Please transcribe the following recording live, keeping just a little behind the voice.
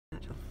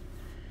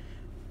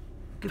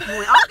Good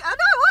morning. I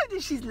know,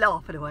 she's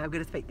laughing away. I'm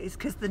going to speak. It's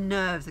because the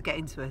nerves are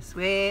getting to us.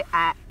 We're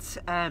at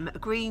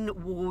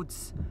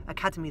Greenwards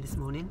Academy this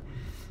morning.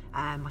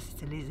 My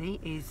sister Lizzy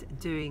is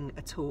doing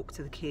a talk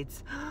to the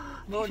kids,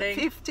 Morning.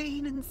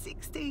 15 and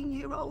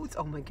 16-year-olds,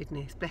 oh my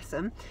goodness, bless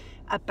them,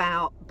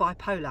 about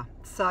bipolar.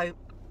 So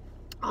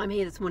I'm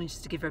here this morning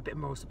just to give her a bit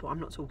of moral support. I'm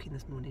not talking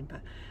this morning,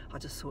 but I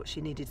just thought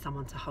she needed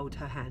someone to hold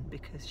her hand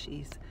because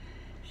she's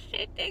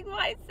shitting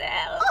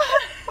myself.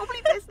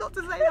 probably best not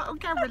to say that on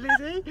camera,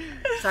 Lizzy.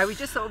 So we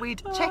just thought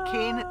we'd check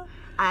in,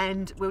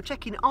 and we'll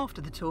check in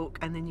after the talk,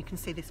 and then you can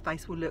see this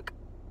face will look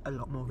a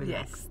lot more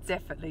relaxed. Yes,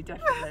 definitely.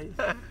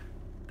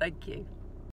 Thank you.